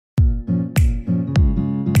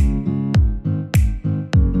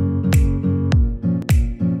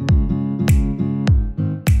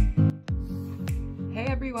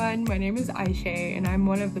my name is Aisha and I'm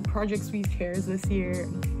one of the Project SWE chairs this year.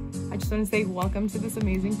 I just want to say welcome to this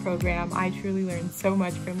amazing program. I truly learned so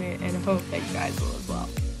much from it and hope that you guys will as well.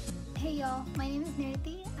 Hey y'all, my name is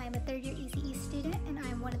Nirthi. I'm a third year ECE student and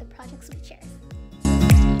I'm one of the Project SWE chairs.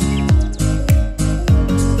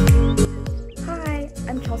 Hi,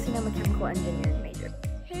 I'm Chelsea and I'm a chemical engineering major.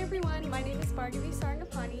 Hey everyone, my name is Bhargavi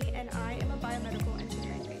Sarngapani and I am a biomedical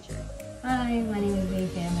engineering major. Hi, my name is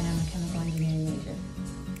Vijay and I'm a chemical engineering major.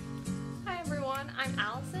 Hi everyone, I'm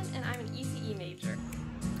Allison and I'm an ECE major.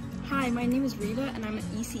 Hi, my name is Rita and I'm an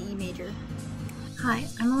ECE major. Hi,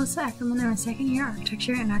 I'm Melissa Ackerman. I'm a second year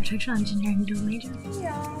architecture and architectural engineering dual major. Hey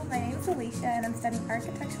y'all, my name is Alicia and I'm studying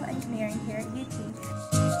architectural engineering here at UT.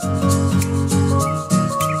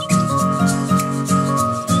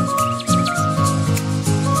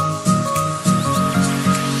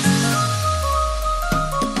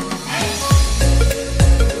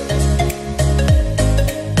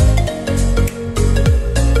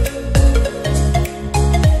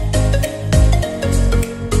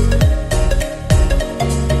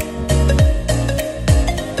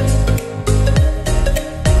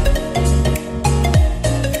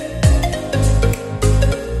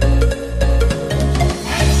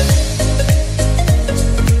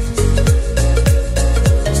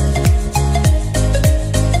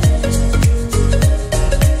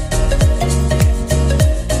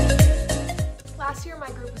 Last year my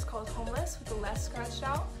group was called Homeless with the less scratched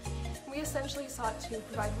out. We essentially sought to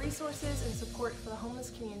provide resources and support for the homeless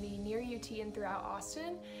community near UT and throughout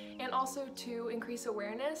Austin, and also to increase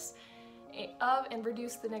awareness of and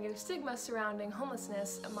reduce the negative stigma surrounding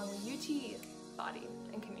homelessness among the UT body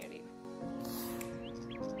and community.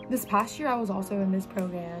 This past year I was also in this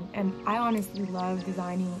program and I honestly love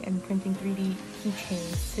designing and printing 3D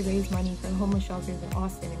keychains to raise money for homeless shelters in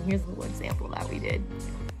Austin, and here's a little example that we did.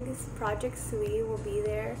 This Project SWE will be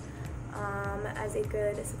there as a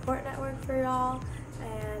good support network for y'all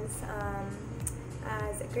and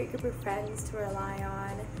as a great group of friends to rely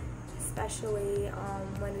on, especially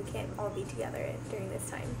when we can't all be together during this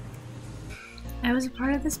time. I was a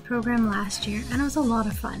part of this program last year and it was a lot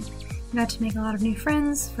of fun. I got to make a lot of new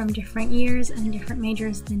friends from different years and different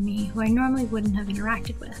majors than me who I normally wouldn't have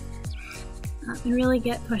interacted with. And really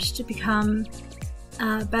get pushed to become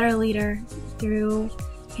a better leader through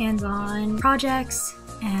hands-on projects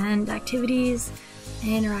and activities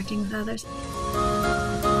and interacting with others.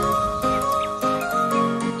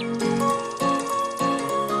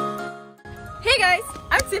 Hey guys,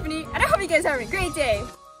 I'm Tiffany and I hope you guys are having a great day.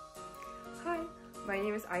 Hi, my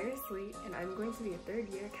name is Iris Lee and I'm going to be a third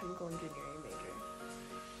year chemical engineering major.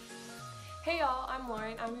 Hey y'all, I'm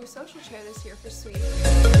Lauren. I'm your social chair this year for SWE.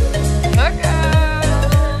 Okay.